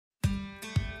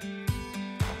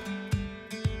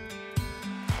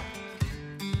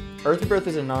Rebirth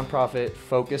is a nonprofit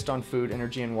focused on food,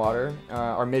 energy, and water.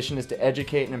 Our mission is to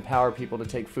educate and empower people to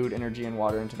take food, energy, and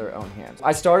water into their own hands.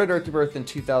 I started Rebirth in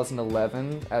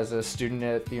 2011 as a student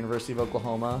at the University of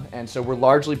Oklahoma, and so we're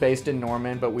largely based in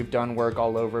Norman, but we've done work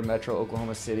all over Metro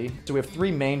Oklahoma City. So we have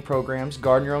three main programs: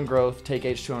 Garden Your Own Growth, Take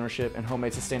H2 Ownership, and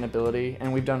Homemade Sustainability,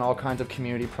 and we've done all kinds of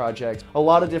community projects, a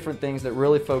lot of different things that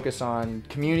really focus on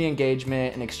community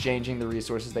engagement and exchanging the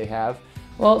resources they have.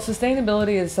 Well,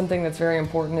 sustainability is something that's very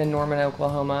important in Norman,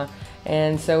 Oklahoma,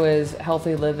 and so is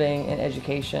healthy living and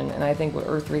education. And I think what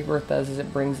Earth Rebirth does is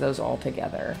it brings those all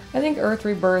together. I think Earth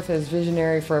Rebirth is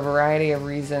visionary for a variety of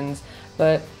reasons,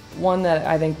 but one that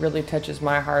I think really touches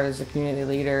my heart as a community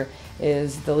leader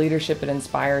is the leadership it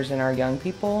inspires in our young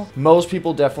people. Most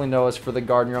people definitely know us for the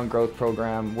Garden Your Own Growth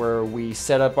program, where we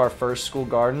set up our first school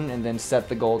garden and then set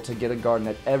the goal to get a garden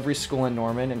at every school in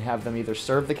Norman and have them either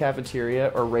serve the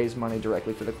cafeteria or raise money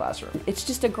directly for the classroom. It's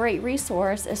just a great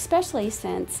resource, especially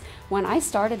since when I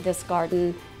started this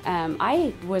garden,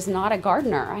 I was not a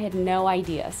gardener. I had no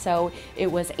idea. So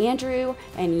it was Andrew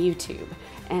and YouTube.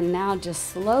 And now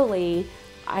just slowly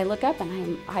I look up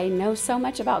and I know so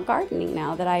much about gardening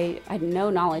now that I had no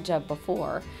knowledge of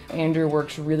before. Andrew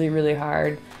works really, really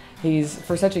hard.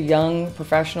 For such a young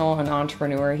professional and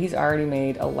entrepreneur, he's already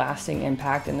made a lasting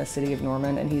impact in the city of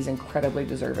Norman, and he's incredibly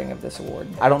deserving of this award.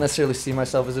 I don't necessarily see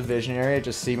myself as a visionary, I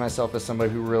just see myself as somebody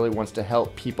who really wants to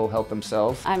help people help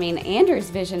themselves. I mean,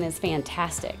 Andrew's vision is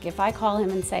fantastic. If I call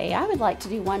him and say, I would like to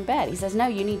do 1 bed, he says, no,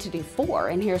 you need to do 4,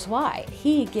 and here's why.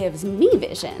 He gives me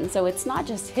vision, so it's not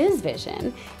just his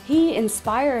vision. He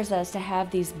inspires us to have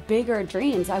these bigger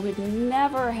dreams. I would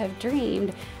never have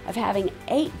dreamed of having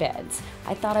 8 beds.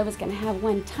 I thought I was going to have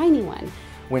 1 tiny one.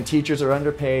 When teachers are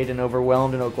underpaid and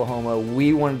overwhelmed in Oklahoma,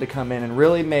 we wanted to come in and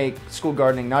really make school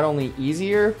gardening not only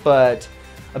easier, but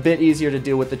a bit easier to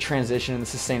deal with the transition and the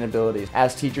sustainability.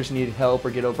 As teachers need help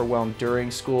or get overwhelmed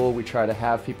during school, we try to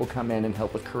have people come in and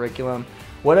help with curriculum.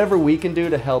 Whatever we can do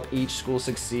to help each school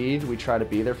succeed, we try to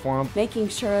be there for them. Making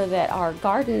sure that our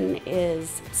garden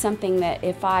is something that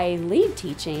if I leave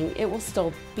teaching, it will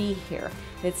still be here.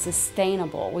 It's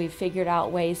sustainable. We've figured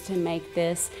out ways to make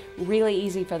this really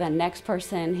easy for the next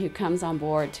person who comes on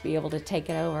board to be able to take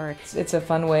it over. It's a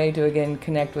fun way to, again,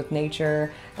 connect with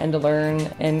nature and to learn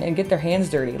and get their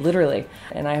hands dirty, literally.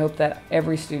 And I hope that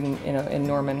every student in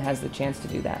Norman has the chance to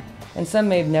do that. And some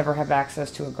may never have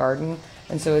access to a garden,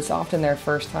 and so it's often their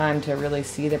first time to really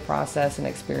see the process and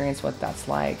experience what that's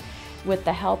like. With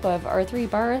the help of Earth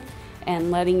Rebirth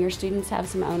and letting your students have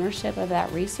some ownership of that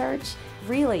research,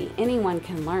 really anyone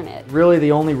can learn it. Really,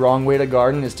 the only wrong way to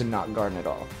garden is to not garden at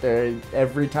all.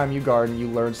 Every time you garden, you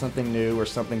learn something new or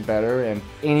something better, and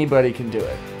anybody can do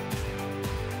it.